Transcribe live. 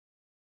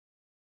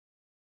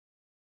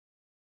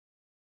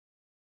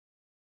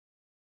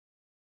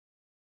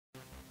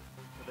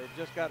They've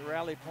just got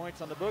rally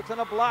points on the books and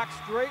a block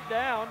straight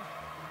down.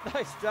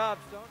 Nice job,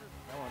 Stoner.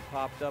 That one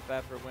popped up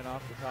after it went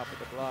off the top of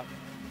the block.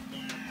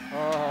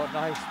 Oh,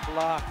 nice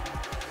block.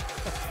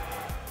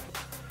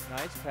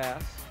 Nice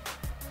pass.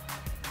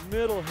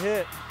 Middle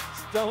hit.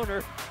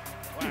 Stoner.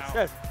 Wow. He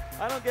says,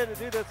 I don't get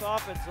to do this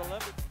often, so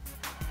let me.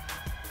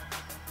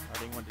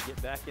 Harding wanted to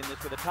get back in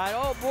this with a tie.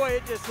 Oh boy,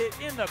 it just hit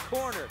in the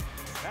corner.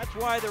 That's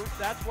why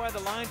the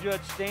line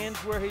judge stands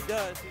where he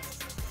does.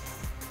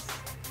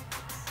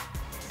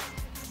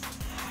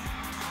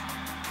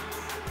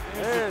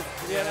 There's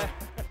Sienna.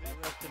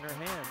 Rest in her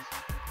hands.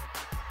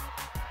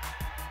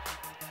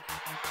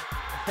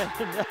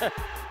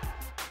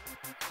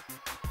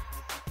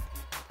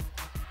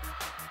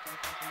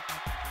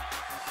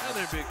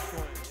 Another big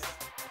swing.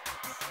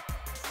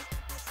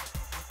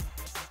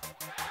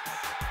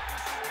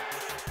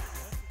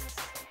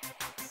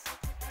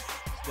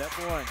 Step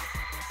one.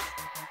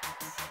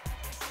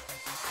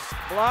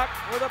 Blocked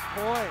with a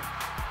point.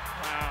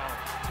 Wow.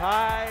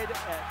 Tied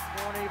at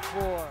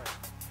 24.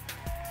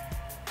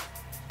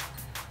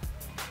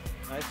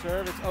 Nice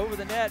serve, it's over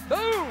the net.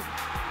 Boom!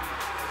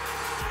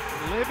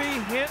 Libby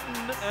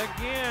Hinton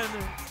again.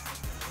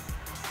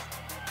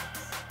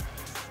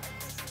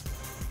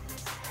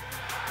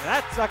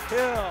 That's a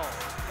kill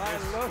by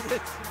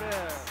Logan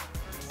Smith.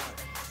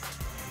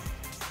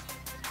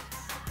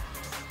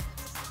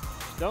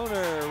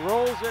 Stoner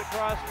rolls it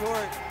cross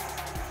court.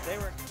 They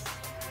were.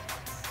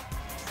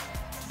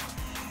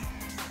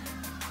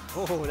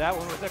 Oh, that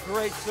one was a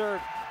great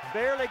serve.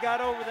 Barely got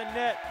over the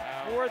net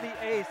for the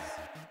ace.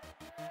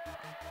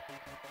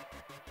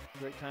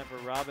 Great time for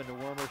Robin to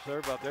warm her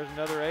serve up. There's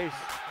another ace.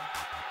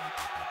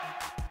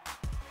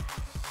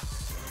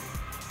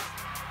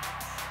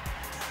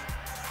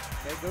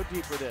 Okay, go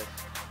deep with this.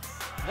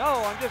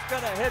 No, I'm just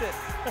gonna hit it.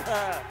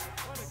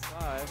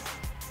 25.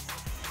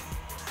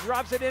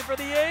 Drops it in for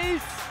the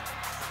ace.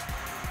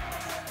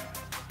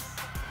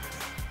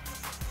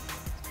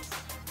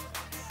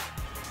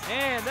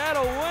 And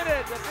that'll win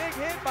it. The big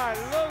hit by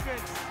Logan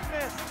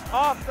Smith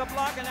off the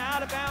block and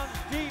out of bounds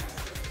deep.